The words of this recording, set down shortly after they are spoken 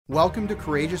Welcome to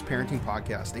Courageous Parenting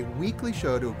Podcast, a weekly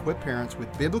show to equip parents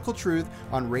with biblical truth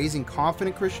on raising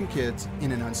confident Christian kids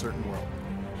in an uncertain world.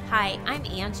 Hi, I'm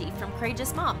Angie from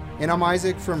Courageous Mom. And I'm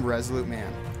Isaac from Resolute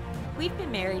Man. We've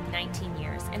been married 19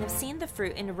 years and have seen the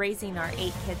fruit in raising our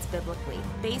 8 kids biblically,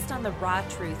 based on the raw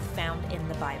truth found in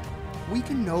the Bible. We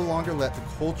can no longer let the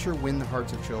culture win the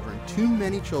hearts of children. Too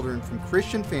many children from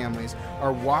Christian families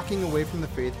are walking away from the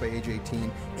faith by age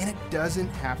 18, and it doesn't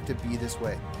have to be this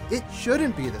way. It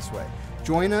shouldn't be this way.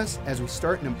 Join us as we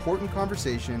start an important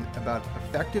conversation about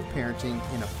effective parenting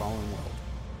in a fallen world.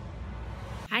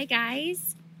 Hi,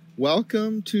 guys.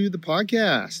 Welcome to the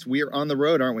podcast. We are on the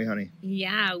road, aren't we, honey?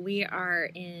 Yeah, we are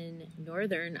in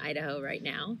northern Idaho right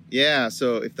now. Yeah,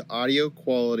 so if the audio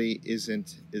quality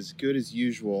isn't as good as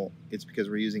usual, it's because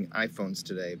we're using iPhones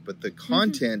today. But the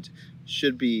content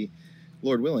should be,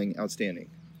 Lord willing, outstanding.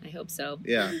 I hope so.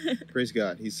 Yeah, praise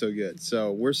God. He's so good.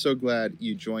 So we're so glad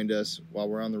you joined us while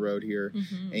we're on the road here.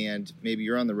 And maybe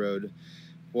you're on the road.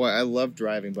 Boy, I love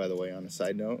driving, by the way, on a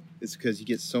side note. It's because you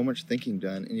get so much thinking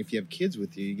done. And if you have kids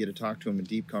with you, you get to talk to them in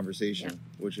deep conversation,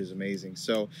 which is amazing.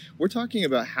 So we're talking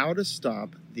about how to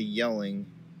stop the yelling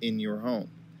in your home.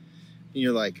 And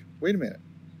you're like, wait a minute.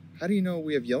 How do you know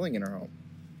we have yelling in our home?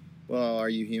 Well, are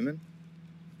you human?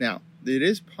 Now, it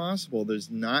is possible there's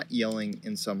not yelling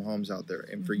in some homes out there.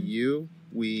 And for you,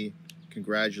 we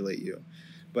congratulate you.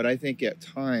 But I think at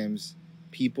times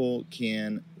people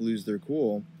can lose their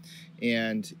cool.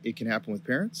 And it can happen with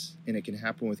parents, and it can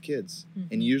happen with kids.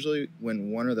 And usually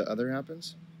when one or the other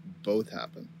happens, both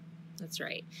happen. That's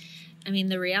right. I mean,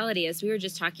 the reality is we were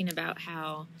just talking about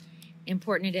how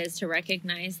important it is to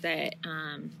recognize that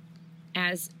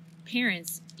as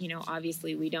parents, you know,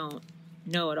 obviously we don't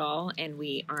know it all, and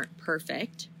we aren't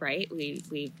perfect, right?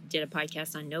 We did a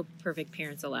podcast on No Perfect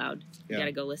Parents Allowed. You got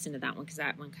to go listen to that one because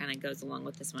that one kind of goes along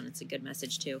with this one. It's a good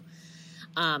message too.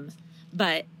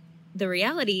 But the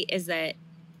reality is that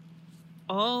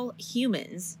all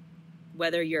humans,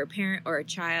 whether you're a parent or a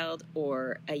child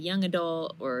or a young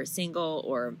adult or single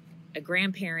or a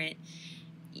grandparent,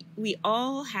 we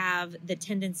all have the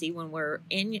tendency when we're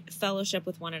in fellowship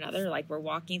with one another, like we're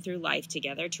walking through life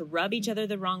together, to rub each other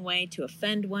the wrong way, to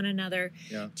offend one another,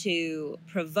 to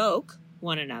provoke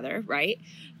one another, right?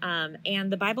 And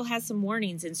the Bible has some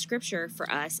warnings in Scripture for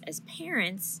us as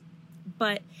parents,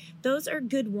 but those are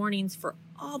good warnings for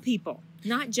all people,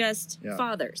 not just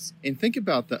fathers. And think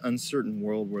about the uncertain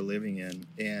world we're living in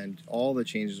and all the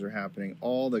changes are happening,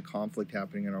 all the conflict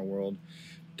happening in our world.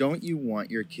 Don't you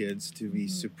want your kids to be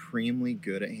supremely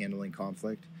good at handling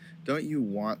conflict? Don't you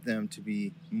want them to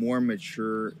be more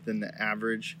mature than the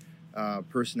average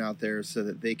person out there so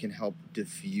that they can help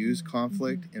diffuse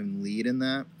conflict and lead in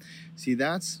that? See,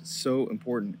 that's so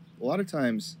important. A lot of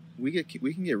times we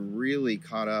can get really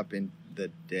caught up in the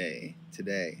day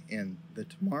today and the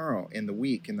tomorrow and the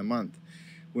week and the month,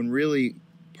 when really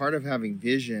part of having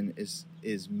vision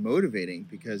is motivating,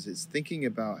 because it's thinking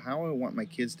about how I want my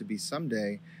kids to be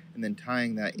someday and then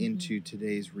tying that into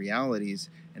today's realities,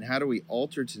 and how do we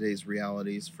alter today's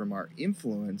realities from our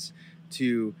influence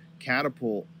to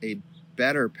catapult a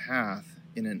better path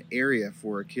in an area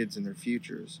for our kids and their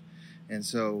futures. And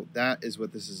so that is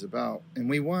what this is about. And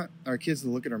we want our kids to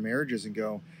look at our marriages and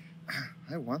go,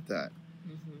 I want that.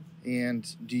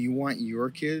 And do you want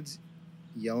your kids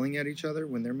yelling at each other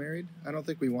when they're married? I don't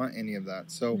think we want any of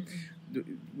that. So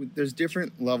there's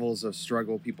different levels of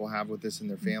struggle people have with this in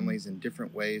their families in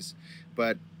different ways.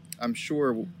 But I'm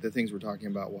sure the things we're talking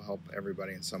about will help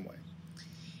everybody in some way.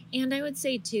 And I would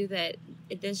say, too, that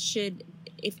this should,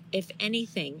 if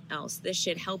anything else, this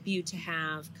should help you to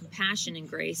have compassion and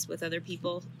grace with other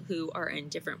people who are in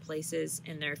different places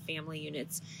in their family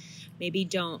units. Maybe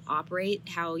don't operate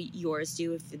how yours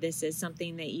do if this is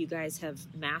something that you guys have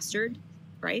mastered,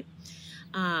 right?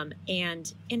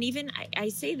 And even I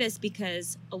say this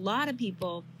because a lot of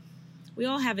people, we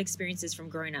all have experiences from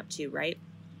growing up too, right?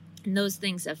 And those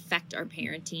things affect our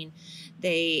parenting.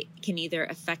 They can either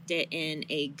affect it in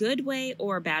a good way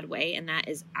or a bad way, and that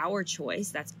is our choice.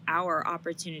 That's our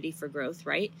opportunity for growth,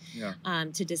 right?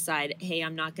 To decide, hey,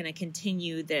 I'm not going to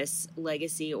continue this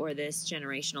legacy or this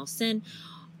generational sin,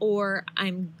 or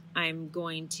I'm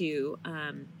going to,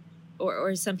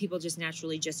 or some people just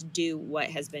naturally just do what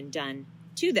has been done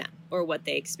to them or what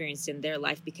they experienced in their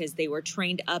life because they were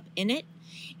trained up in it,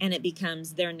 and it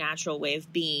becomes their natural way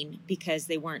of being because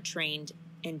they weren't trained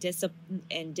and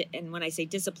disciplined. And when I say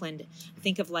disciplined,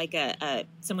 think of like a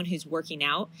someone who's working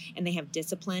out and they have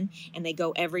discipline and they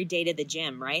go every day to the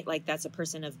gym, right? Like that's a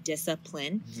person of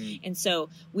discipline. And so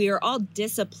we are all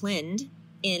disciplined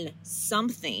in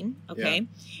something, okay?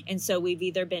 And so we've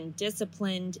either been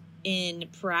disciplined in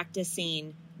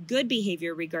practicing good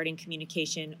behavior regarding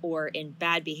communication or in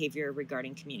bad behavior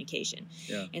regarding communication.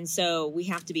 Yeah. And so we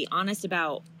have to be honest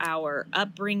about our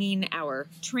upbringing, our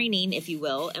training, if you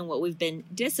will, and what we've been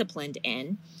disciplined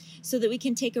in, so that we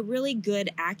can take a really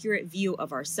good, accurate view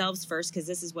of ourselves first, because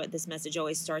this is what this message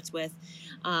always starts with.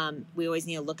 We always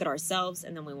need to look at ourselves,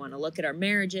 and then we want to look at our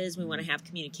marriages. We want to have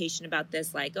communication about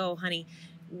this, like, oh, honey,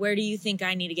 where do you think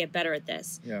I need to get better at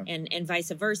this? Yeah. And vice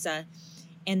versa.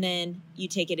 And then you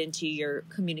take it into your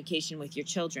communication with your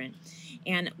children.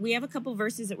 And we have a couple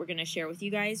verses that we're going to share with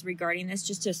you guys regarding this,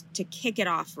 just to kick it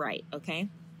off right, okay?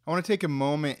 I want to take a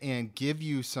moment and give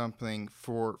you something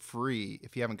for free,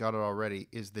 if you haven't got it already,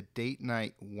 is the Date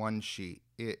Night One Sheet.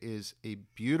 It is a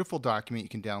beautiful document you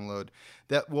can download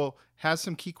that will have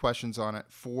some key questions on it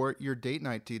for your date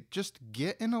night to just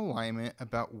get in alignment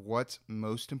about what's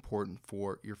most important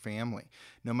for your family.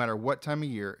 No matter what time of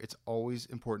year, it's always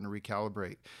important to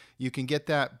recalibrate. You can get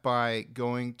that by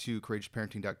going to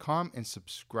courageousparenting.com and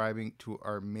subscribing to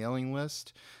our mailing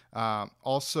list.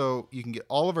 Also, you can get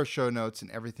all of our show notes and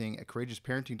everything at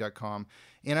courageousparenting.com.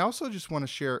 And I also just want to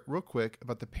share real quick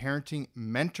about the Parenting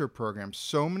Mentor Program.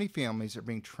 So many families are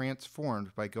being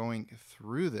transformed by going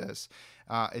through this.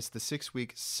 It's the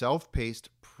 6-week self-paced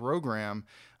program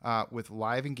with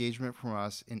live engagement from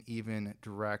us and even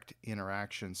direct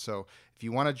interaction. So if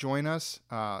you want to join us,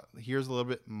 here's a little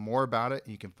bit more about it.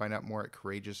 You can find out more at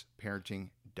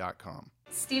courageousparenting.com.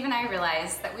 Steve and I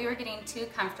realized that we were getting too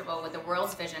comfortable with the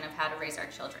world's vision of how to raise our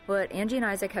children. What Angie and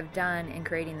Isaac have done in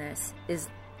creating this is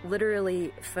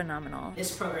literally phenomenal.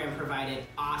 This program provided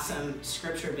awesome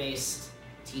scripture-based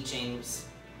teachings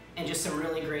and just some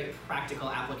really great practical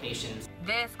applications.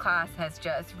 This class has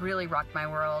just really rocked my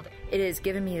world. It has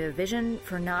given me a vision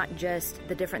for not just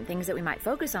the different things that we might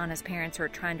focus on as parents who are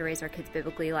trying to raise our kids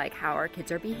biblically, like how our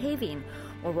kids are behaving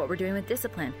or what we're doing with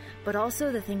discipline, but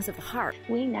also the things of the heart.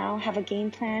 We now have a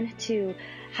game plan to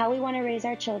how we want to raise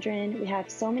our children. We have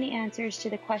so many answers to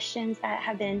the questions that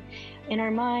have been in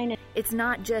our mind. It's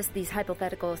not just these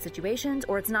hypothetical situations,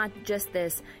 or it's not just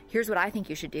this, here's what I think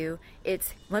you should do.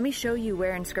 It's, let me show you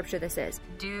where in Scripture this is.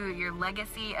 Do your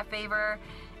legacy a favor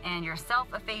and yourself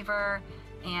a favor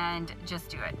and just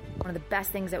do it. One of the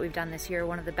best things that we've done this year,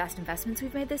 one of the best investments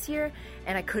we've made this year,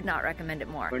 and I could not recommend it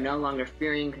more. We're no longer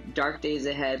fearing dark days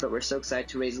ahead, but we're so excited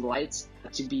to raise lights,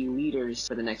 to be leaders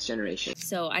for the next generation.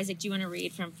 So, Isaac, do you want to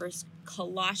read from First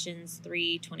Colossians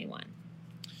 3:21?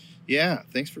 Yeah,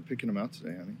 thanks for picking them out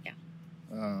today, honey. Yeah.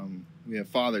 We have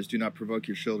fathers, do not provoke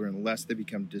your children lest they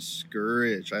become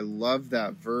discouraged. I love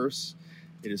that verse.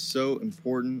 It is so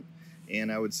important.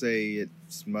 And I would say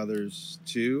it's mothers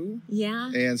too.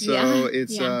 Yeah. And so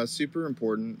it's super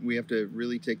important. We have to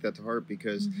really take that to heart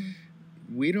because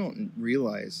we don't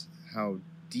realize how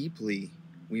deeply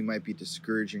we might be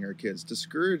discouraging our kids.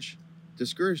 Discouraged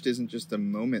isn't just a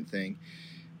moment thing.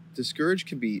 Discouraged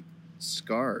can be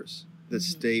scars that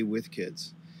stay with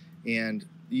kids. And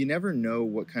you never know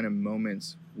what kind of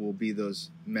moments will be those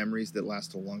memories that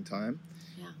last a long time.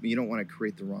 Yeah. You don't want to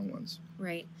create the wrong ones.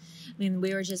 Right. I mean,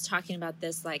 we were just talking about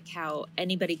this, like how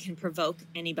anybody can provoke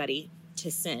anybody to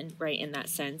sin, right? In that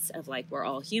sense of like, we're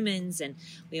all humans and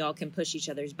we all can push each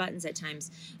other's buttons at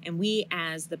times. And we,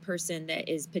 as the person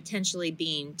that is potentially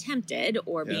being tempted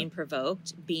or being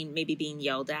provoked, maybe being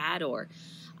yelled at or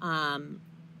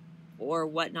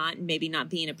whatnot, maybe not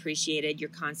being appreciated, you're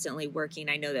constantly working.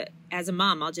 I know that as a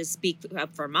mom, I'll just speak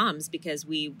up for moms because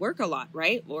we work a lot,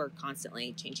 right? We're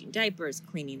constantly changing diapers,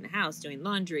 cleaning the house, doing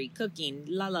laundry, cooking,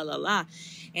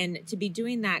 and to be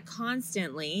doing that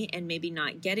constantly and maybe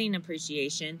not getting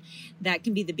appreciation, that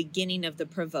can be the beginning of the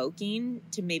provoking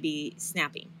to maybe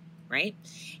snapping, right?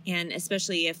 And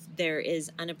especially if there is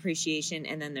unappreciation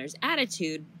and then there's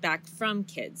attitude back from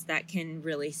kids, that can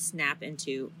really snap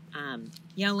into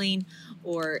yelling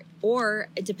or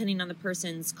depending on the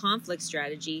person's conflict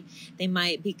strategy, they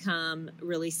might become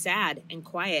really sad and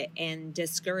quiet and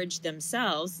discourage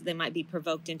themselves. They might be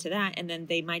provoked into that, and then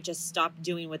they might just stop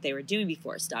doing what they were doing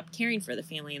before, stop caring for the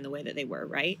family in the way that they were,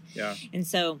 right? Yeah. And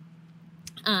so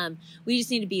we just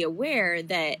need to be aware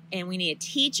that, and we need to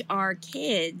teach our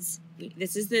kids.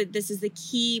 This is the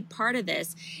key part of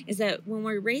this, is that when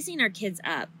we're raising our kids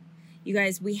up, you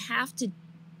guys, we have to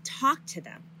talk to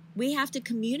them. We have to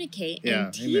communicate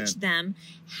and teach them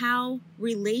how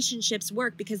relationships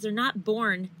work, because they're not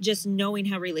born just knowing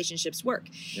how relationships work.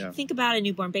 Yeah. Think about a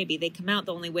newborn baby. They come out,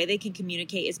 the only way they can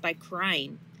communicate is by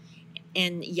crying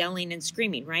and yelling and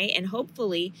screaming, right? And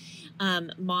hopefully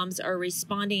moms are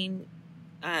responding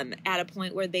at a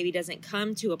point where the baby doesn't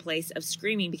come to a place of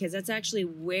screaming, because that's actually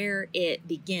where it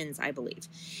begins, I believe.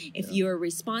 If you're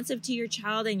responsive to your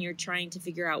child and you're trying to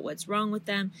figure out what's wrong with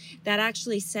them, that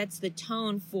actually sets the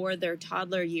tone for their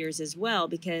toddler years as well,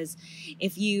 because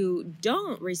if you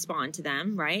don't respond to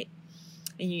them, right,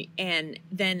 and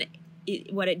then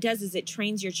what it does is it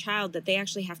trains your child that they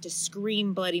actually have to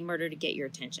scream bloody murder to get your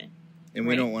attention. And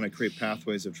we don't want to create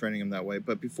pathways of training them that way.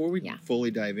 But before we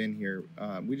fully dive in here,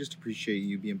 we just appreciate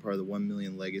you being part of the 1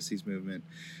 Million Legacies movement.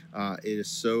 It is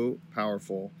so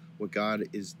powerful what God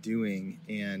is doing.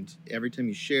 And every time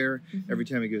you share, every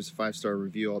time you give us a 5-star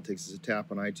review, all it takes is a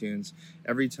tap on iTunes.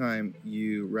 Every time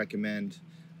you recommend,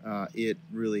 it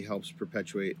really helps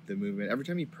perpetuate the movement. Every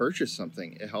time you purchase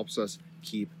something, it helps us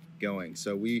keep going.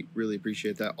 So we really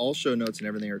appreciate that. All show notes and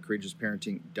everything are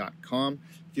courageousparenting.com.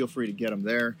 Feel free to get them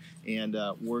there. And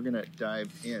we're going to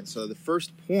dive in. So the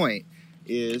first point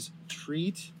is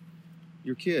treat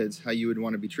your kids how you would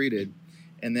want to be treated.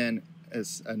 And then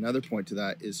as another point to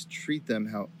that is treat them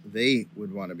how they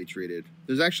would want to be treated.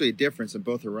 There's actually a difference and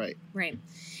both are right. Right.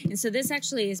 And so this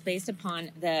actually is based upon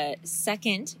the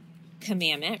second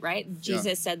commandment, right?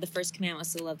 Jesus said the first commandment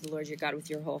was to love the Lord your God with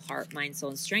your whole heart, mind, soul,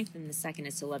 and strength. And the second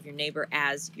is to love your neighbor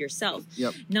as yourself.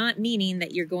 Not meaning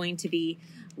that you're going to be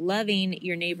loving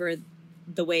your neighbor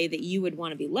the way that you would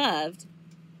want to be loved,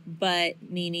 but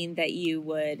meaning that you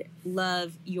would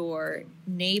love your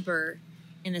neighbor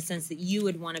in the sense that you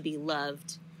would want to be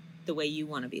loved the way you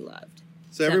want to be loved.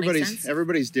 So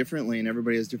everybody's differently, and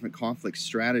everybody has different conflict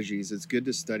strategies. It's good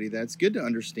to study that. It's good to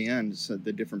understand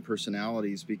the different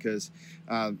personalities, because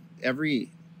every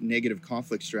negative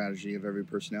conflict strategy of every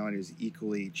personality is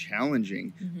equally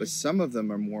challenging, but some of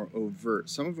them are more overt.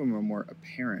 Some of them are more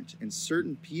apparent. And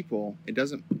certain people, it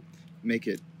doesn't make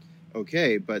it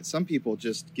okay, but some people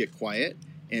just get quiet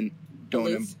and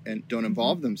don't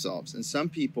involve themselves. And some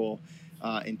people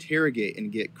interrogate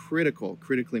and get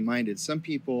critically minded. Some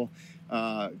people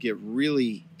get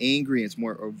really angry, and it's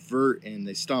more overt, and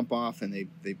they stomp off and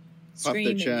they puff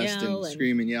their chest and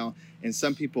scream and yell. And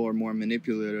some people are more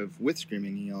manipulative with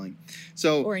screaming and yelling.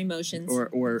 So or emotions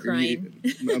or crying.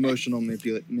 Emotional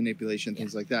manipulation,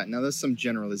 things like that. Now that's some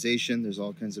generalization. There's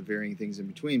all kinds of varying things in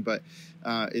between, but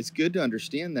it's good to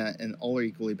understand that, and all are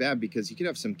equally bad, because you could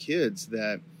have some kids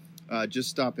that just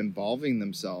stop involving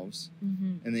themselves,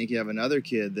 and then you can have another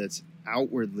kid that's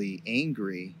outwardly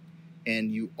angry,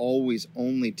 and you always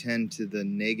only tend to the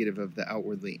negative of the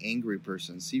outwardly angry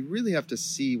person. So you really have to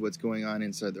see what's going on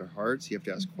inside their hearts. You have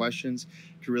to ask questions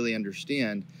to really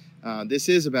understand. This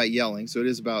is about yelling, so it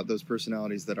is about those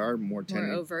personalities that are more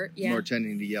overt, more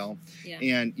tending to yell.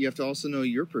 And you have to also know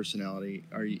your personality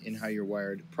and how you're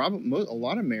wired. A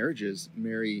lot of marriages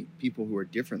marry people who are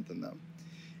different than them.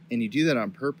 And you do that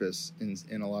on purpose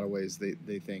in a lot of ways,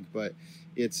 they think. But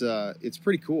it's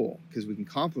pretty cool, because we can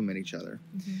complement each other.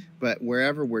 But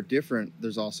wherever we're different,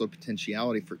 there's also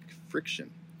potentiality for friction.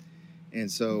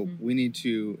 And so we need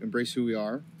to embrace who we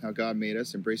are, how God made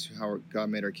us, embrace how God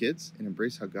made our kids, and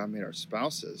embrace how God made our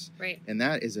spouses. Right. And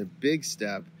that is a big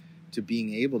step to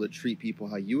being able to treat people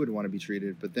how you would want to be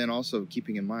treated, but then also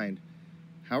keeping in mind,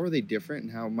 how are they different,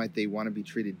 and how might they want to be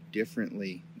treated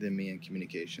differently than me in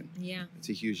communication? Yeah. It's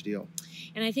a huge deal.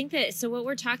 And I think that, so what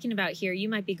we're talking about here, you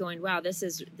might be going, wow, this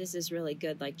is really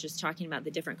good, like just talking about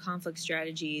the different conflict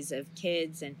strategies of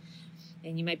kids, and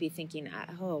you might be thinking,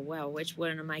 oh, well, which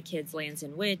one of my kids lands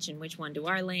in which, and which one do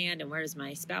I land, and where does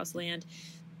my spouse land?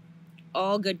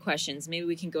 All good questions. Maybe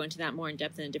we can go into that more in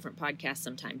depth in a different podcast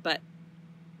sometime. But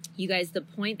you guys, the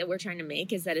point that we're trying to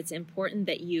make is that it's important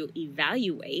that you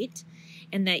evaluate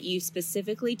and that you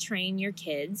specifically train your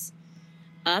kids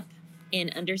up in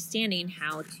understanding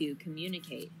how to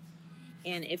communicate.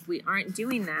 And if we aren't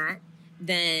doing that,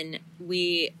 then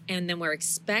we're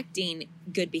expecting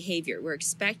good behavior. We're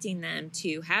expecting them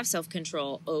to have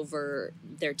self-control over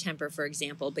their temper, for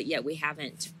example, but yet we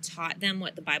haven't taught them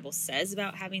what the Bible says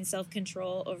about having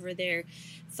self-control over their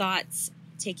thoughts,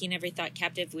 taking every thought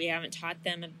captive. We haven't taught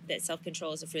them that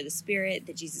self-control is a fruit of the Spirit,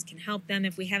 that Jesus can help them.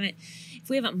 If we haven't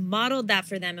modeled that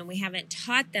for them, and we haven't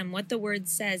taught them what the Word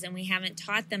says, and we haven't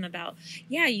taught them about,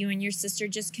 you and your sister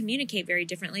just communicate very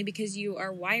differently because you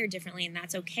are wired differently, and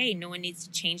that's okay. No one needs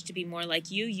to change to be more like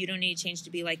you. You don't need to change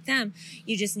to be like them.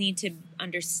 You just need to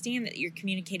understand that you're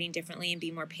communicating differently and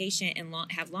be more patient and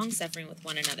have long-suffering with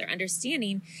one another.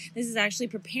 Understanding this is actually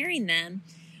preparing them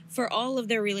for all of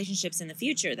their relationships in the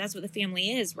future. That's what the family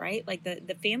is, right? Like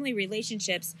the family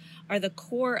relationships are the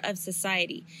core of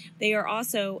society. They are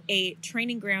also a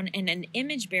training ground and an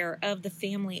image bearer of the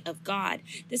family of God.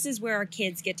 This is where our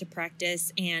kids get to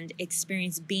practice and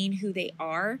experience being who they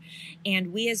are.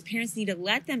 And we as parents need to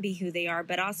let them be who they are,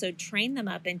 but also train them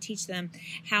up and teach them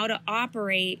how to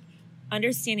operate,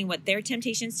 understanding what their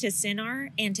temptations to sin are,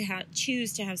 and to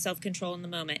choose to have self-control in the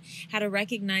moment, how to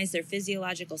recognize their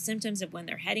physiological symptoms of when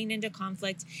they're heading into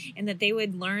conflict, and that they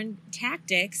would learn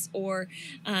tactics or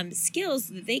skills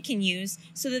that they can use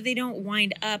so that they don't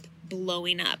wind up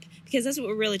blowing up, because that's what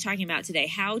we're really talking about today,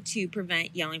 how to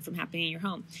prevent yelling from happening in your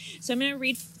home. So I'm going to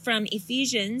read from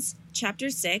Ephesians chapter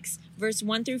 6, verse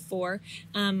 1 through 4.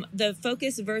 The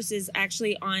focus verse is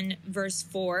actually on verse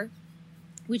 4,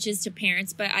 which is to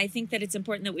parents, but I think that it's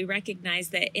important that we recognize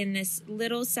that in this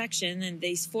little section, in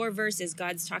these 4 verses,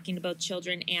 God's talking to both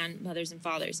children and mothers and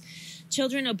fathers.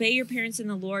 Children, obey your parents in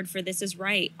the Lord, for this is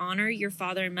right. Honor your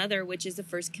father and mother, which is the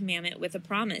first commandment, with a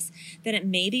promise, that it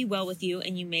may be well with you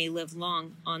and you may live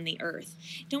long on the earth.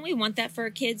 Don't we want that for our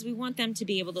kids? We want them to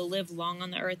be able to live long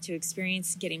on the earth, to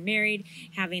experience getting married,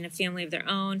 having a family of their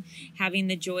own, having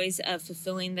the joys of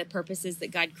fulfilling the purposes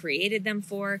that God created them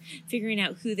for, figuring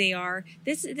out who they are.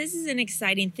 This is an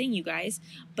exciting thing, you guys,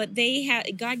 but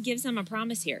God gives them a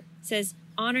promise here. It says,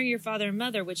 honor your father and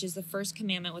mother, which is the first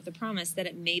commandment, with a promise that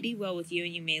it may be well with you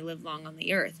and you may live long on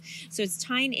the earth. So it's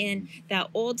tying in that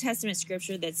Old Testament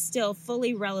scripture that's still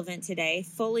fully relevant today,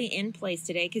 fully in place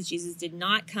today, because Jesus did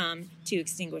not come to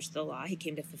extinguish the law. He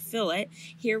came to fulfill it.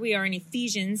 Here we are in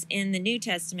Ephesians in the New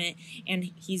Testament, and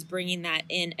he's bringing that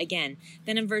in again.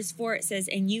 Then in verse 4 it says,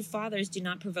 and you fathers, do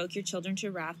not provoke your children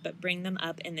to wrath, but bring them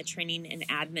up in the training and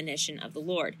admonition of the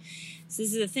Lord. So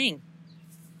this is the thing.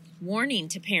 Warning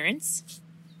to parents.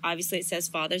 Obviously it says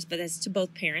fathers, but that's to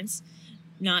both parents,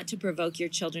 not to provoke your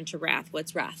children to wrath.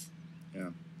 What's wrath? Yeah.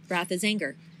 Wrath is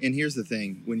anger. And here's the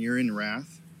thing. When you're in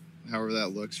wrath, however that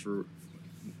looks for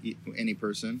any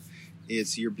person,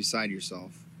 it's you're beside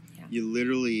yourself. Yeah. You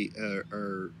literally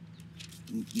are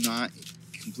not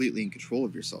completely in control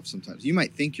of yourself sometimes. You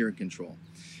might think you're in control,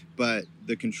 but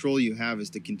the control you have is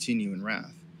to continue in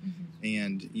wrath.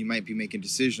 And you might be making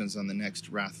decisions on the next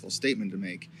wrathful statement to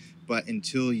make. But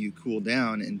until you cool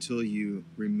down, until you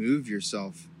remove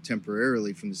yourself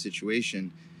temporarily from the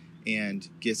situation and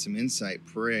get some insight,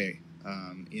 pray,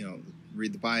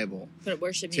 read the Bible. Put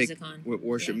worship music on.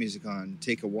 Worship music on.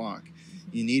 Take a walk.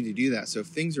 You need to do that. So if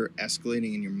things are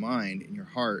escalating in your mind, in your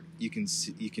heart, you can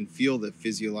feel the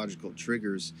physiological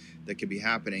triggers that could be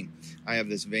happening. I have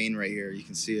this vein right here. You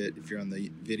can see it if you're on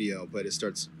the video, but it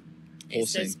starts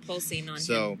pulsing. It says pulsing on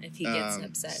him if he gets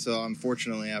upset. So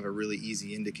unfortunately, I have a really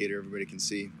easy indicator everybody can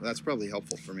see. Well, that's probably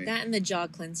helpful for me. That and the jaw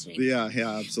clenching. Yeah,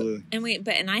 absolutely.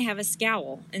 And I have a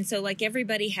scowl, and so like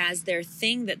everybody has their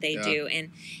thing that they do.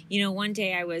 And one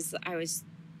day I was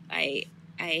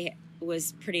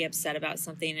pretty upset about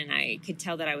something, and I could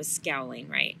tell that I was scowling.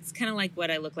 Right, it's kind of like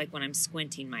what I look like when I'm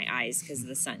squinting my eyes because of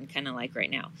the sun, kind of like right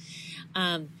now.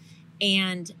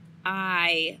 And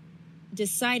I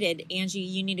decided, Angie,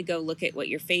 you need to go look at what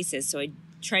your face is. So I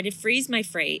tried to freeze my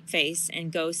face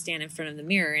and go stand in front of the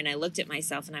mirror, and I looked at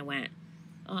myself and I went,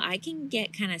 oh, I can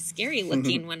get kind of scary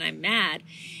looking when I'm mad.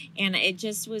 And it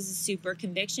just was a super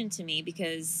conviction to me,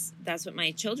 because that's what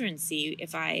my children see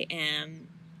if I am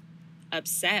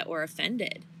upset or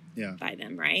offended by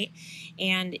them, right?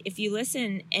 And if you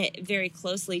listen very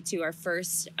closely to our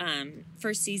first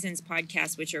season's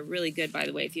podcast, which are really good, by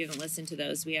the way, if you haven't listened to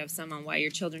those, we have some on why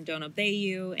your children don't obey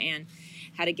you and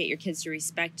how to get your kids to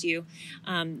respect you.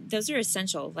 Those are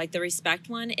essential. Like the respect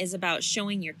one is about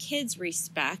showing your kids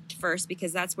respect first,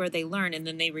 because that's where they learn, and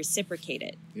then they reciprocate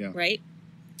it, right?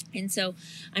 And so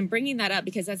I'm bringing that up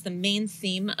because that's the main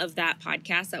theme of that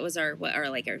podcast. That was our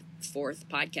 4th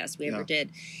podcast we ever did.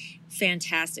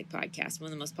 Fantastic podcast, one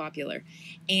of the most popular.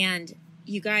 And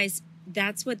you guys,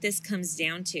 that's what this comes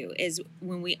down to, is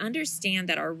when we understand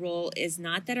that our role is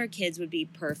not that our kids would be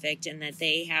perfect and that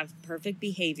they have perfect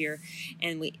behavior.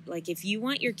 And if you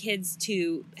want your kids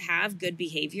to have good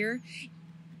behavior,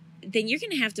 then you're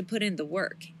going to have to put in the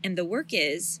work. And the work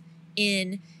is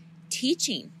in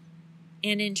teaching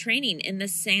and in training, in the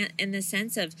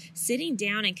sense of sitting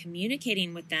down and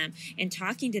communicating with them and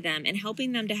talking to them and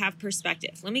helping them to have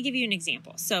perspective. Let me give you an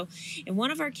example. So, and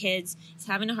one of our kids is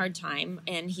having a hard time,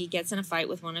 and he gets in a fight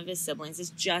with one of his siblings.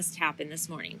 This just happened this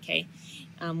morning, okay?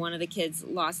 One of the kids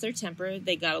lost their temper.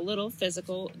 They got a little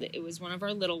physical. It was one of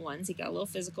our little ones. He got a little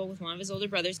physical with one of his older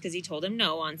brothers because he told him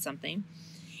no on something.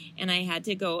 And I had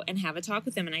to go and have a talk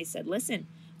with him. And I said, listen,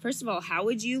 first of all, how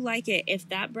would you like it if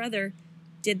that brother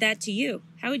did that to you?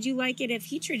 How would you like it if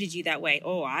he treated you that way?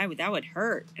 Oh, that would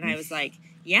hurt. And I was like,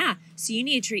 yeah, so you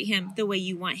need to treat him the way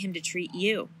you want him to treat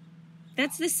you.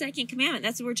 That's the second commandment.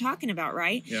 That's what we're talking about,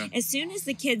 right? Yeah. As soon as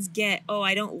the kids get, oh,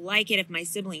 I don't like it if my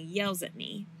sibling yells at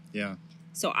me. Yeah.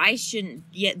 So I shouldn't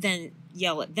then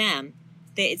yell at them.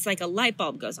 It's like a light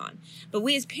bulb goes on. But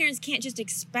we as parents can't just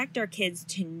expect our kids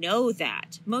to know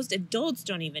that. Most adults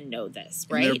don't even know this,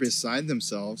 right? And they're beside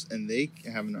themselves, and they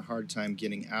having a hard time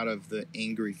getting out of the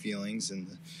angry feelings and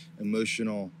the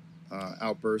emotional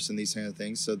outbursts and these kind of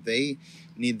things. So they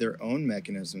need their own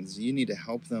mechanisms. You need to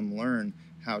help them learn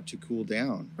how to cool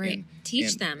down. Right.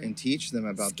 Teach them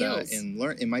about skills. that and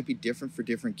learn. It might be different for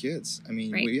different kids. I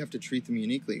mean, Right. we have to treat them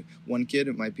uniquely. One kid,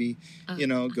 it might be,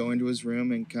 go into his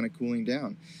room and kind of cooling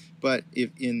down. But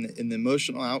if in the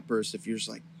emotional outburst, if you're just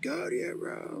like, go to your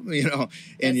room,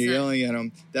 and you're yelling at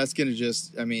them, that's going to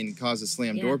just, cause a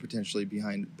slam door potentially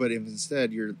behind. But if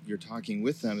instead you're talking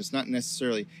with them, it's not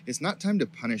time to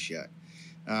punish yet.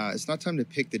 It's not time to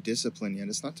pick the discipline yet.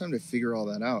 It's not time to figure all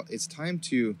that out. It's time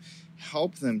to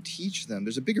help them, teach them.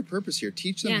 There's a bigger purpose here.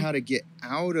 Teach them how to get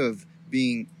out of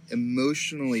being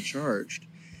emotionally charged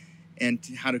and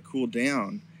how to cool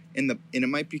down. And it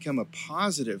might become a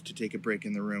positive to take a break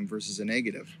in the room versus a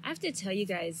negative. I have to tell you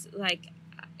guys,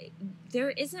 there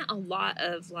isn't a lot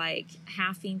of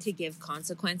having to give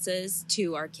consequences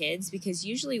to our kids, because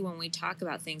usually when we talk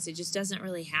about things, it just doesn't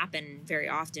really happen very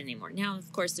often anymore. Now,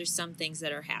 of course, there's some things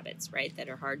that are habits, right, that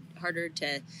are harder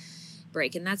to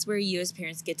break, and that's where you as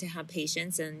parents get to have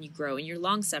patience, and you grow in your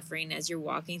long suffering as you're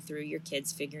walking through your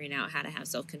kids figuring out how to have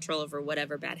self-control over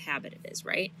whatever bad habit it is,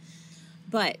 right?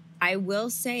 But I will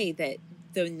say that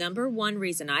the number one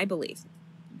reason I believe,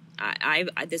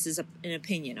 this is an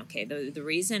opinion, okay? The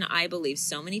reason I believe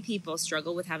so many people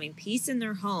struggle with having peace in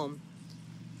their home,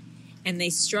 and they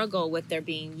struggle with there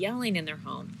being yelling in their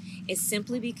home, is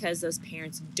simply because those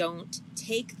parents don't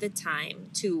take the time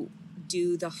to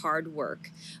do the hard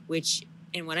work,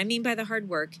 and what I mean by the hard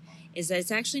work is that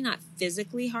it's actually not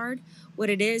physically hard. What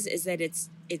it is that it's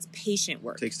patient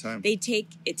work. It takes time.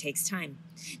 It takes time.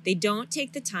 They don't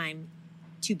take the time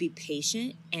to be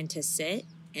patient and to sit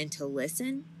and to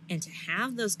listen and to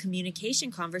have those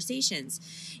communication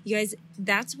conversations. You guys,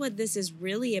 that's what this is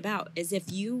really about, is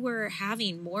if you were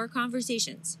having more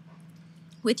conversations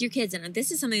with your kids, and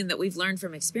this is something that we've learned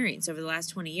from experience over the last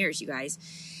 20 years, you guys,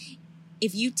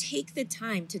 if you take the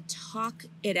time to talk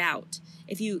it out,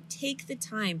 if you take the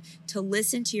time to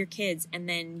listen to your kids, and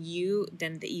then you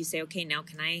say, okay, now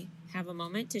can I have a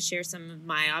moment to share some of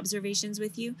my observations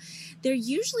with you? They're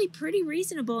usually pretty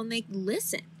reasonable and they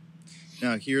listen.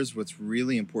 Now, here's what's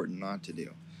really important not to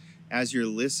do. As you're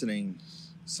listening,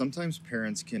 sometimes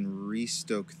parents can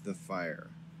restoke the fire.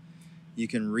 You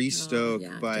can restoke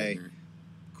by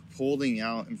holding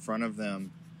out in front of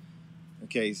them.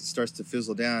 Okay, it starts to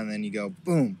fizzle down, and then you go,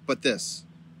 boom, but this.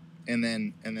 And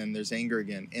then there's anger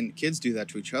again. And kids do that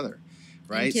to each other,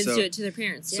 right? And kids do it to their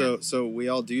parents, So we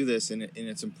all do this, and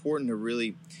it's important to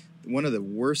really, one of the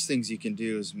worst things you can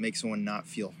do is make someone not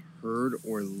feel heard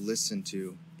or listened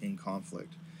to in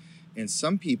conflict. And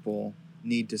some people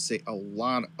need to say a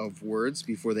lot of words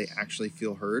before they actually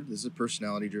feel heard. This is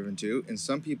personality driven too. And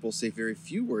some people say very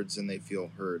few words and they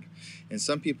feel heard. And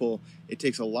some people, it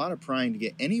takes a lot of prying to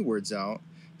get any words out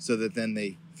so that then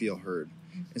they feel heard.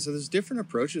 And so there's different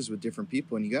approaches with different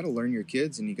people, and you got to learn your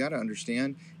kids, and you got to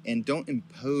understand, and don't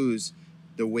impose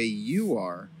the way you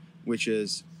are, which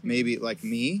is maybe like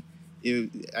me.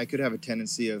 I could have a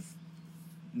tendency of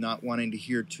not wanting to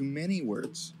hear too many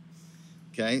words.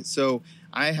 Okay, so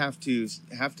I have to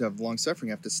have long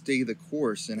suffering. I have to stay the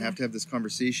course and have to have this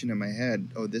conversation in my head.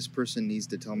 Oh, this person needs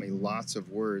to tell me lots of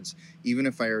words, even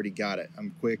if I already got it.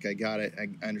 I'm quick. I got it.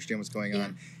 I understand what's going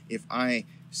on. If I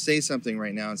say something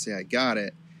right now and say I got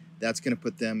it, that's going to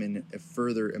put them in a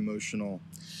further emotional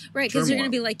right, because you're going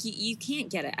to be like, you can't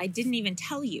get it. I didn't even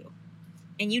tell you.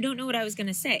 And you don't know what I was going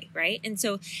to say, right? And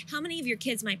so how many of your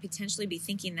kids might potentially be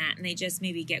thinking that, and they just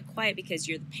maybe get quiet because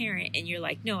you're the parent and you're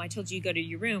like, no, I told you to go to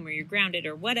your room, or you're grounded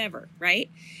or whatever,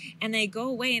 right? And they go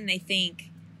away and they think,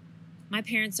 my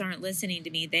parents aren't listening to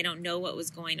me. They don't know what was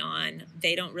going on.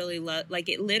 They don't really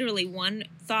it literally one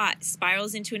thought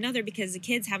spirals into another because the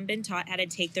kids haven't been taught how to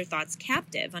take their thoughts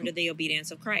captive under the obedience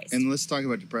of Christ. And let's talk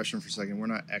about depression for a second. We're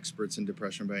not experts in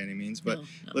depression by any means, but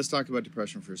let's talk about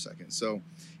depression for a second. So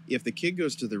if the kid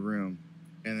goes to the room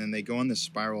and then they go on this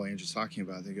spiral Angie's talking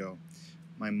about, they go,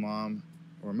 my mom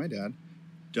or my dad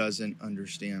doesn't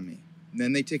understand me. And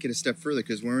then they take it a step further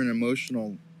because we're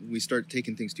we start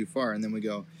taking things too far, and then we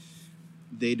go,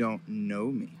 they don't know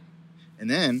me. And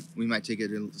then we might take it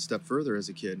a step further as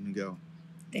a kid and go,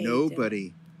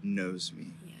 nobody knows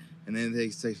me. Yeah. And then they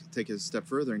take it a step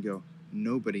further and go,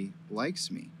 nobody likes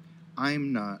me.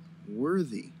 I'm not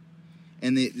worthy.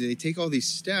 And they take all these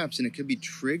steps, and it could be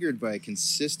triggered by a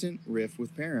consistent riff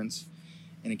with parents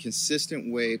and a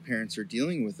consistent way parents are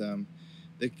dealing with them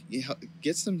that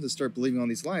gets them to start believing all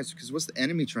these lies. Because what's the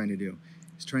enemy trying to do?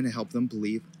 He's trying to help them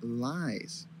believe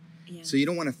lies. Yeah. So you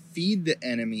don't want to feed the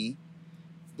enemy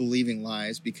believing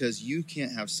lies, because you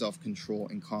can't have self-control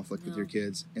and conflict with your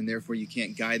kids, and therefore you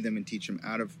can't guide them and teach them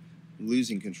out of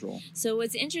losing control. So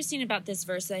what's interesting about this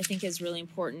verse that I think is really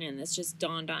important, and this just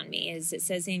dawned on me, is it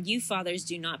says, and you fathers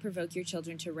do not provoke your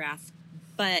children to wrath,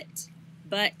 but,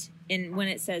 and when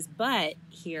it says but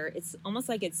here, it's almost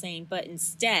like it's saying, but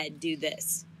instead do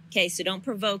this. Okay, so don't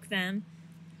provoke them.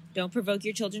 Don't provoke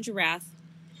your children to wrath.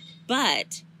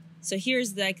 But, so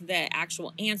here's like the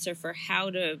actual answer for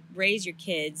how to raise your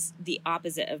kids, the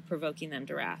opposite of provoking them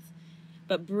to wrath.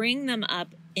 But bring them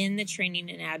up in the training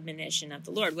and admonition of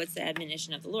the Lord. What's the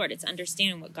admonition of the Lord? It's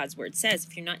understanding what God's word says.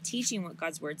 If you're not teaching what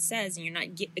God's word says and you're not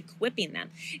equipping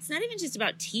them, it's not even just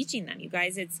about teaching them, you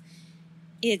guys.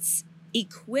 It's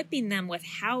equipping them with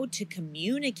how to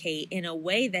communicate in a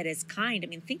way that is kind. I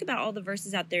mean, think about all the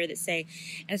verses out there that say,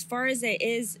 as far as it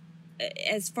is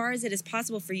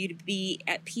possible for you to be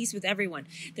at peace with everyone.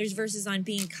 There's verses on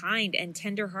being kind and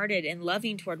tenderhearted and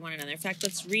loving toward one another. In fact,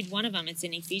 let's read one of them. It's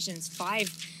in Ephesians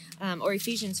 5 or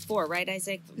Ephesians 4, right,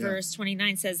 Isaac? Yeah. Verse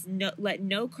 29 says, let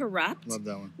no corrupt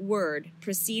word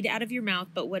proceed out of your mouth,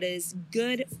 but what is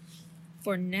good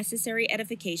for necessary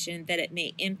edification, that it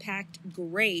may impact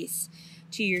grace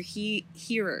to your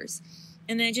hearers.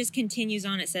 And then it just continues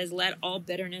on. It says, let all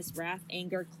bitterness, wrath,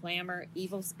 anger, clamor,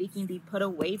 evil speaking be put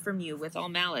away from you with all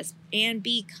malice, and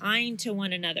be kind to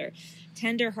one another,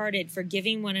 tender-hearted,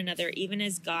 forgiving one another, even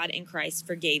as God in Christ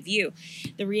forgave you.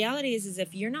 The reality is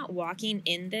if you're not walking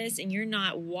in this, and you're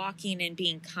not walking and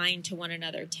being kind to one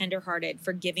another, tender-hearted,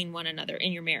 forgiving one another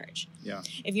in your marriage. Yeah.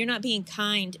 If you're not being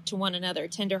kind to one another,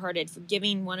 tender-hearted,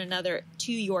 forgiving one another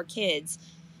to your kids,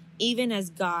 even as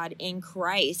God in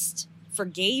Christ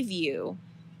forgave you,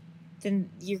 then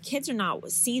your kids are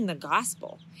not seeing the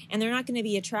gospel, and they're not going to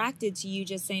be attracted to you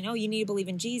just saying, oh, you need to believe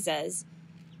in Jesus,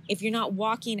 if you're not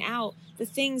walking out the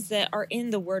things that are in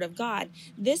the Word of God.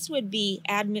 This would be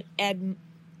admonishing,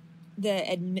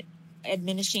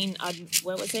 admonition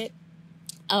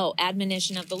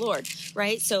of the Lord,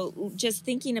 right? So just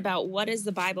thinking about what does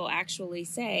the Bible actually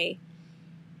say.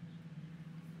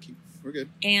 We're good.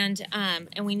 And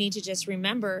we need to just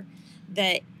remember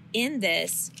that in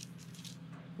this,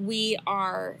 we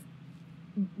are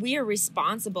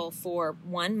responsible for,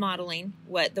 one, modeling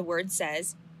what the Word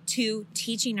says, 2,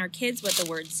 teaching our kids what the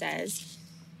Word says,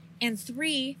 and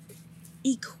 3,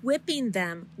 equipping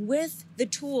them with the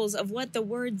tools of what the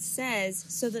Word says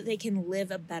so that they can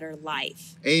live a better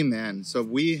life. Amen. So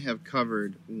we have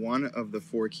covered one of the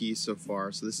 4 keys so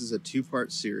far. So this is a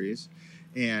 2-part series,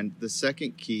 and the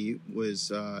second key is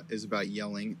about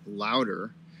yelling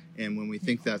louder, and when we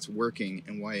think that's working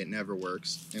and why it never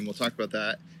works. And we'll talk about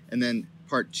that. And then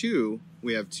part 2,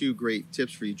 we have 2 great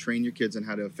tips for you. Train your kids on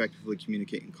how to effectively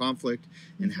communicate in conflict,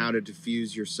 and how to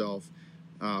diffuse yourself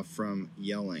from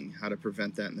yelling, how to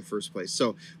prevent that in the first place.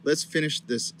 So let's finish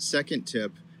this second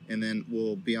tip, and then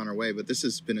we'll be on our way. But this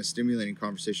has been a stimulating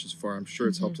conversation so far. I'm sure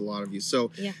it's helped a lot of you.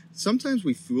 So sometimes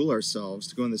we fool ourselves,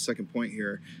 to go in the second point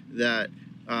here, that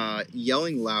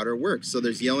yelling louder works. So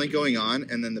there's yelling going on,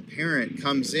 and then the parent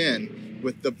comes in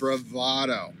with the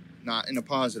bravado, not in a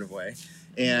positive way,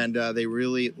 and they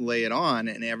really lay it on,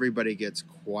 and everybody gets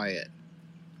quiet.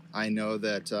 I know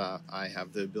that I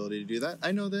have the ability to do that.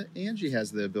 I know that Angie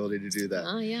has the ability to do that.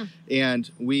 Oh, yeah. And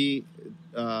we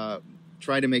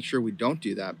try to make sure we don't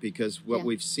do that, because what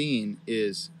we've seen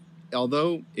is,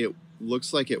 although it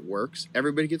looks like it works,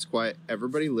 everybody gets quiet,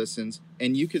 everybody listens,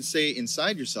 and you could say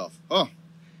inside yourself, oh,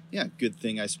 yeah, good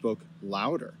thing I spoke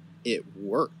louder. It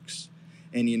works.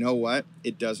 And you know what?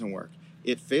 It doesn't work.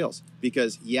 It fails,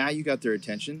 because you got their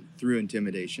attention through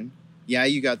intimidation. Yeah,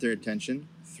 you got their attention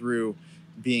through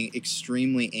being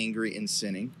extremely angry and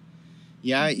sinning.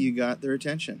 Yeah, you got their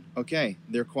attention. Okay,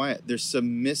 they're quiet. They're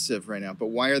submissive right now. But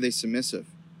why are they submissive?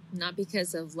 Not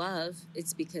because of love.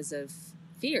 It's because of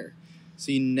fear.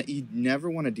 So you never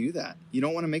want to do that. You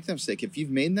don't want to make that mistake. If you've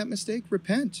made that mistake,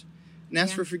 repent and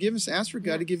ask for forgiveness. Ask for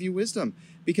God to give you wisdom,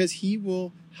 because He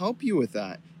will help you with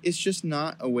that. It's just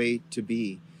not a way to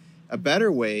be. A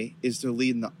better way is to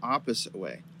lead in the opposite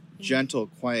way. Gentle,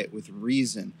 quiet, with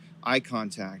reason, eye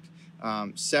contact,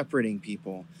 separating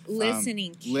people.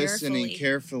 Listening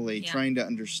carefully, trying to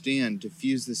understand,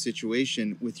 diffuse the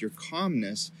situation with your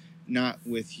calmness, not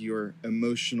with your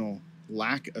emotional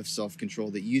lack of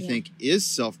self-control that you think is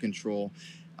self-control.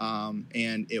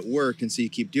 and it worked, and so you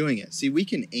keep doing it. See, we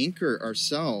can anchor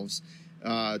ourselves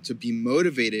to be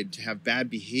motivated to have bad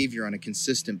behavior on a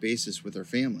consistent basis with our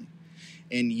family.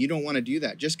 And you don't want to do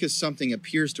that. Just because something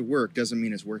appears to work doesn't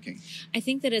mean it's working. I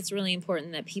think that it's really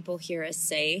important that people hear us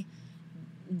say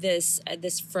this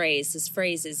phrase. This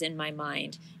phrase is in my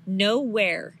mind.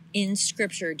 Nowhere in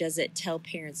Scripture does it tell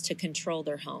parents to control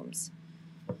their homes,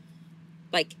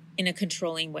 like in a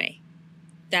controlling way.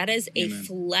 That is a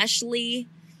fleshly,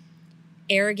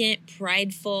 arrogant,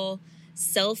 prideful,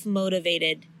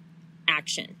 self-motivated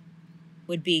action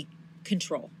would be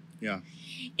control. Yeah.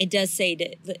 It does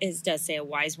say a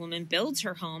wise woman builds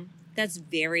her home. That's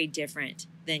very different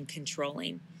than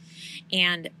controlling.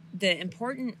 And the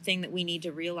important thing that we need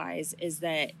to realize is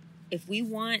that if we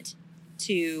want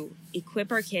to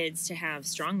equip our kids to have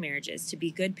strong marriages, to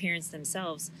be good parents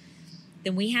themselves,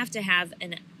 then we have to have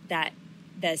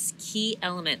this key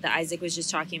element that Isaac was just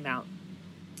talking about.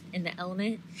 And the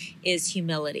element is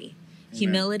humility. Amen.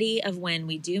 Humility of when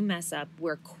we do mess up,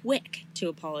 we're quick to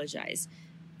apologize.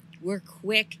 We're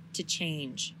quick to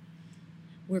change.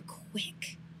 We're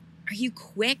quick. Are you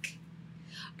quick?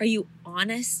 Are you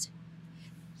honest?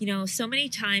 You know, so many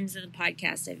times in the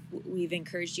podcast, we've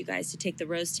encouraged you guys to take the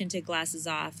rose-tinted glasses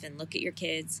off and look at your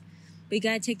kids. But you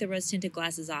got to take the rose-tinted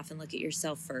glasses off and look at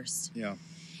yourself first. Yeah.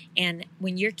 And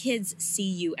when your kids see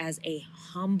you as a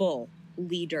humble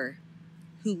leader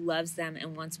who loves them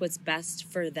and wants what's best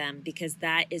for them, because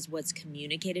that is what's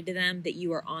communicated to them, that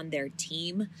you are on their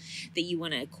team, that you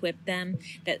want to equip them,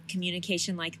 that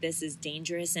communication like this is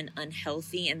dangerous and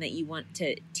unhealthy, and that you want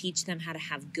to teach them how to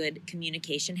have good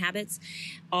communication habits,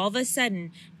 all of a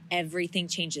sudden everything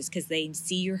changes because they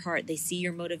see your heart, they see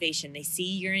your motivation, they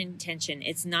see your intention.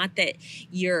 It's not that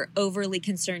you're overly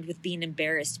concerned with being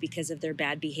embarrassed because of their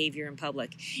bad behavior in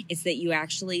public. It's that you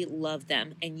actually love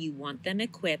them and you want them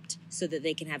equipped so that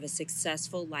they can have a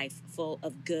successful life full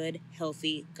of good,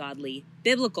 healthy, godly,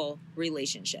 biblical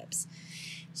relationships.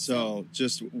 So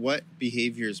just what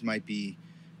behaviors might be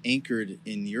anchored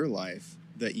in your life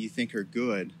that you think are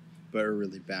good but are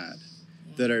really bad?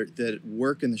 That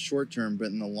work in the short term, but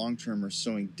in the long term are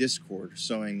sowing discord,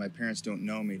 sowing my parents don't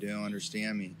know me, they don't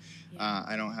understand me. Yeah.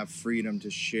 I don't have freedom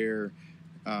to share,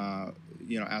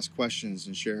 ask questions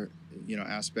and share,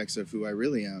 aspects of who I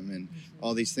really am and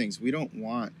all these things. We don't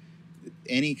want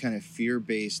any kind of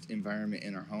fear-based environment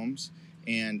in our homes.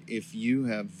 And if you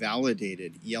have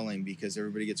validated yelling because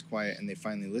everybody gets quiet and they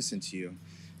finally listen to you,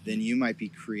 then you might be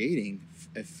creating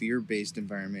a fear-based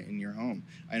environment in your home.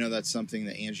 I know that's something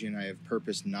that Angie and I have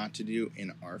purposed not to do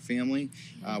in our family.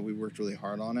 We worked really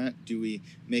hard on it. Do we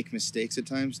make mistakes at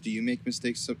times? Do you make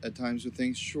mistakes at times with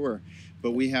things? Sure.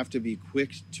 But we have to be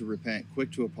quick to repent,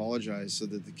 quick to apologize so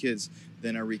that the kids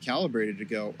then are recalibrated to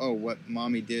go, oh, what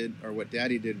mommy did or what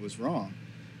daddy did was wrong.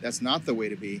 That's not the way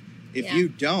to be. If you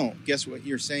don't, guess what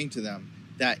you're saying to them?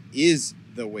 That is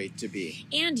the way to be.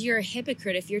 And you're a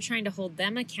hypocrite if you're trying to hold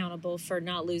them accountable for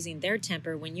not losing their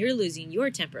temper when you're losing your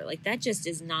temper. Like, that just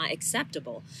is not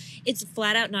acceptable. It's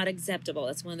flat out not acceptable.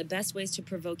 That's one of the best ways to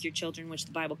provoke your children, which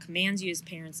the Bible commands you as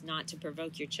parents not to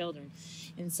provoke your children.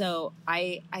 And so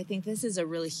I think this is a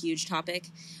really huge topic.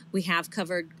 We have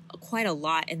covered quite a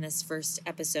lot in this first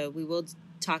episode. We will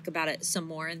talk about it some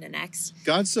more in the next.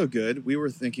 God's so good. We were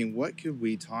thinking, what could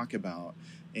we talk about?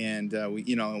 And when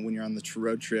you're on the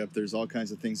road trip, there's all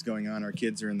kinds of things going on. Our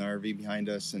kids are in the RV behind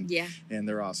us, and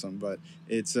they're awesome. But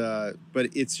it's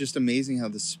just amazing how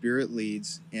the Spirit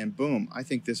leads. And boom, I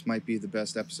think this might be the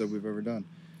best episode we've ever done.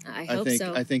 I hope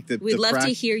so. I think that we'd love to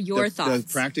hear your thoughts.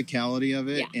 The practicality of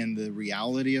it and the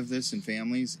reality of this in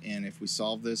families, and if we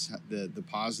solve this, the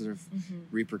positive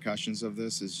repercussions of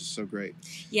this is just so great.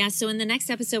 Yeah, so in the next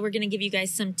episode, we're going to give you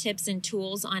guys some tips and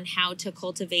tools on how to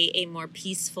cultivate a more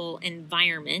peaceful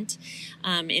environment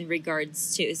in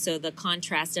regards to, so the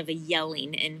contrast of a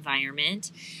yelling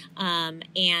environment,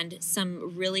 and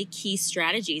some really key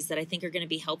strategies that I think are going to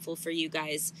be helpful for you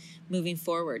guys moving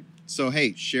forward. So,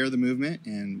 hey, share the movement,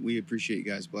 and we appreciate you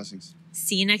guys. Blessings.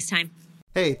 See you next time.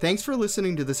 Hey, thanks for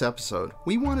listening to this episode.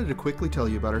 We wanted to quickly tell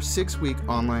you about our 6-week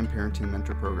online parenting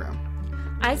mentor program.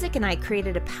 Isaac and I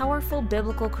created a powerful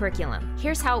biblical curriculum.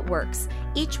 Here's how it works.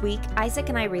 Each week, Isaac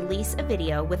and I release a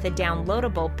video with a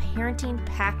downloadable parenting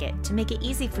packet to make it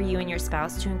easy for you and your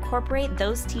spouse to incorporate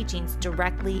those teachings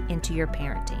directly into your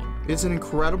parenting. It's an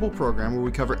incredible program where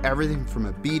we cover everything from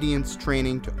obedience,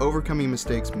 training, to overcoming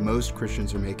mistakes most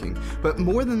Christians are making. But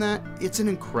more than that, it's an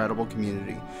incredible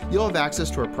community. You'll have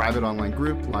access to our private online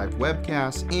group, live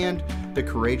webcasts, and the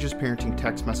Courageous Parenting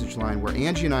text message line where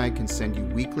Angie and I can send you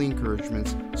weekly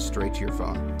encouragements straight to your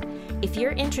phone. If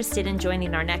you're interested in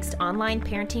joining our next online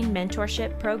parenting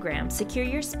mentorship program, secure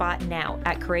your spot now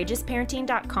at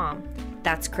courageousparenting.com.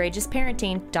 That's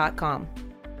courageousparenting.com.